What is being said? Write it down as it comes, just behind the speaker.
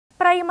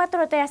ប្រិយមិត្តទ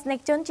ស្សនិក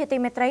ជនជាទី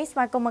មេត្រីស្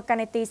វាគមន៍មកកា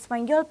ន់នីតិស្វែ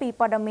ងយល់ពី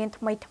ព័ត៌មាន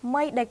ថ្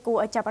មីដែលគួរ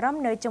ឲ្យចាប់អារម្ម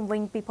ណ៍នៅជំវិ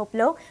ញពិភព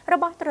លោករ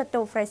បស់ទូរទ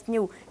ស្សន៍ Fresh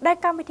News ដែល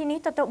កម្មវិធីនេះ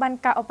ទទួលបាន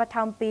ការឧបត្ថ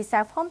ម្ភពី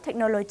Self Home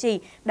Technology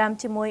ដើម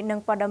ជាមួយនឹង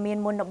ព័ត៌មាន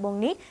មុនដំបូង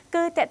នេះ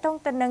គឺតកតង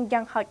ទៅនឹង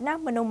យ៉ាងហោចណាស់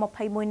មនុស្ស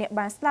21នាក់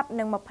បានស្លាប់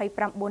និង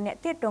29នាក់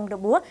ទៀតរងរ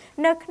បួស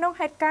នៅក្នុង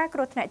ហេតុការណ៍គ្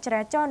រោះថ្នាក់ច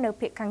រាចរណ៍នៅ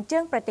ភាគខាងជើ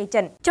ងប្រទេស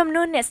ចិនចំ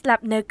នួនអ្នកស្លា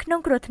ប់នៅក្នុង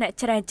គ្រោះថ្នាក់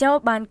ចរាចរណ៍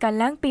បានកើន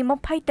ឡើងពី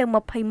20ទៅ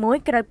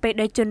21ក្រោយពេល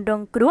ដែលជនរ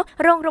ងគ្រោះ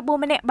រងរបួស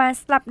ម្នាក់បាន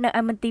ស្លាប់នៅ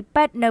ឯមន្ទីរ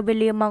ពេទ្យនៅវេ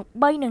លាម៉ោង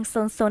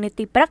 3:00 នា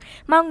ទីព្រឹក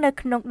មកនៅ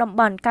ក្នុងតំ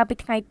បន់កាលពី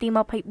ថ្ងៃទី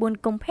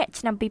24 កុម្ភៈ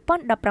ឆ្នាំ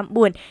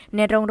 2019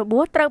 អ្នករងរបួ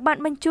សត្រូវបាន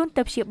បញ្ជូន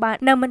ទៅព្យាបាល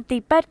នៅមន្ទី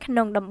រពេទ្យក្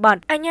នុងតំបន់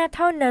អាជ្ញាធ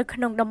រនៅក្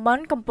នុងតំប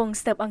ន់កំពុង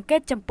ស៊ើបអង្កេ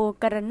តចំពោះ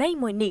ករណី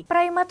មួយនេះប្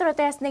រិយមិត្ត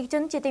ទស្សនិកជ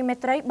នជាទីមេ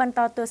ត្រីបន្ត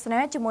ទស្សនា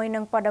ជាមួយនឹ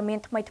ងព័ត៌មាន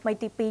ថ្មី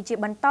ទី2ជា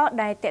បន្ត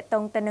ដែលតកត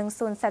ងទៅនឹង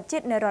សួនសត្វជា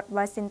តិនៅរដ្ឋ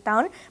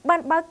Washington បា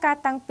នបើកការ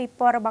តាំងពិ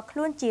ព័រណ៍របស់ខ្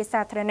លួនជា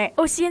សាធារណៈ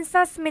Ocean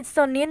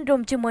Smithsonian រួ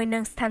មជាមួយនឹ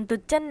ងស្ថានទូ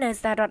តចិននៅ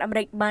សហរដ្ឋអាមេ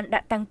រិកបានដា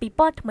ក់តាំងពិ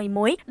ព័រណ៍ថ្មី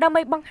មួយដើម្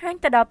បីបង្ហាញ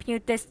ទៅដល់ភ្ញៀវ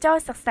ទេសចរ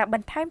សិក្សាប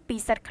ន្ថែមពី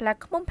សត្វខ្លា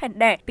ឃ្មុំផែន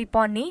ដែពិ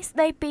ព័រណ៍នេះស្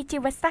ដីពីជី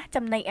វសាស្ត្រ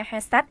ចំណីអាហា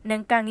រសត្វនិ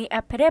ងការងារអ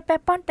ភិរក្សពា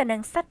ក់ព័ន្ធទៅនឹ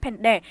ងសត្វផែន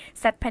ដែ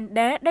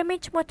ដែលមាន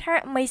ឈ្មោះថា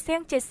មេសៀ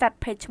ងជាសត្វ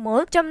ភេទឈ្មោល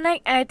ចំណែក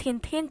ឯ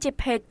ធានជា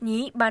ភេទញី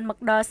បានមក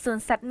ដល់សួន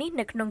សត្វនេះ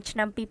នៅក្នុងឆ្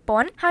នាំ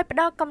 2000 ហើយផ្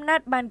ដល់កំណើត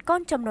បានកូ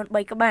នចំនួន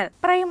 3 ក្បាល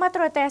ប្រិយមិត្ត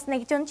ទស្សនិ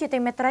កជនជាទី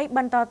មេត្រីប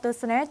ន្តទស្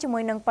សនាជាមួ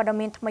យនឹងព័ត៌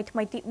មានថ្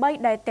មីទី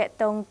3ដែលតក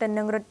តងទៅ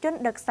នឹងរថយន្ត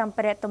ដឹកសម្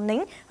ភារៈទំនិញ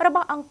រប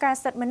ស់អង្គការ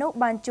សិទ្ធិមនុស្ស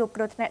បានជួប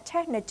គ្រោះថ្នាក់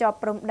ឆេះនៅជាប់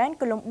ព្រំដែន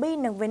កូឡុំប៊ី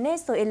និងវេណេ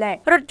ស៊ុយអេឡា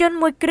រថយន្ត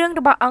មួយគ្រឿង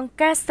របស់អង្គ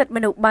ការសិទ្ធិម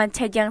នុស្សបាន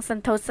ឆេះយ៉ាងស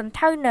ន្ធោសន្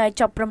ធៅនៅ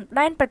ជាប់ព្រំ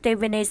ដែនប្រទេស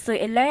វេណេស៊ុយ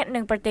អេឡានិ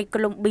ងប្រទេសកូ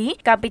ឡុំប៊ី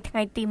កាលពីថ្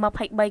ងៃទី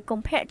23 កុ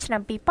ម្ភៈ ឆ្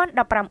នាំ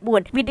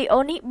 2019 វីដេអូ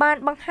នេះបាន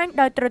បង្ហាញ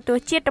ដោយទូរទស្ស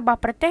ន៍ជាតិរបស់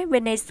ប្រទេសវេ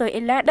ណេស៊ុយ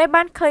អេឡាដែល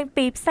បានឃើញ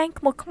ពីផ្សែង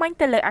ខ្មុះខ្មាញ់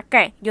ទៅលើអា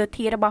កាសយោ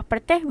ធារបស់ប្រ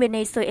ទេសវេ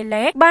ណេស៊ុយអេ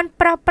ឡាបាន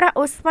ប្រើប្រាស់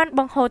អូសវ៉ាន់ប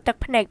ង្ហូរទឹក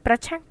ភ្នែកប្រ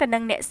ឆាំងទៅនឹ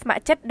ងអ្នកស្ម័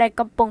គ្រចិត្តដែល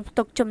កំពុងផ្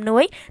ទុកជំនួ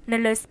យនៅ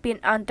លើស្ពាន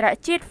អន្តរ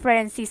ជាតិ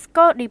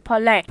Francisco de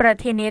Paula ប្រ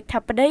ធានាធិ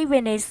បតីវេ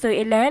ណេស៊ុយ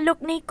អេឡាលោក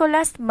នីកូ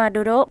ឡាស់ម៉ា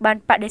ឌូរ៉ូបាន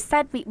បដិសេ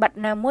ធវិបត្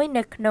តិណាមួយ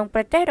នៅក្នុងប្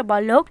រទេសរប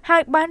ស់លោកហើ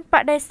យបានប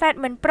ដិសេធ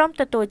មិនព្រម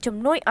ទទួលជំ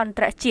នួយអន្ត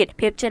រជាតិ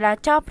ភាពចលា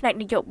ចលផ្នែក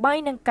នយោបាយ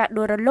និងការ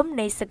ដួលរលំ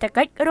នៃសេដ្ឋ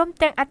កិច្ចរួម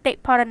ទាំងអតិ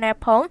ផរណា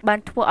ផងបាន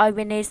ធ្វើឲ្យ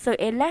វេណេស៊ុយ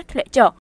អេឡាធ្លាក់ចុះ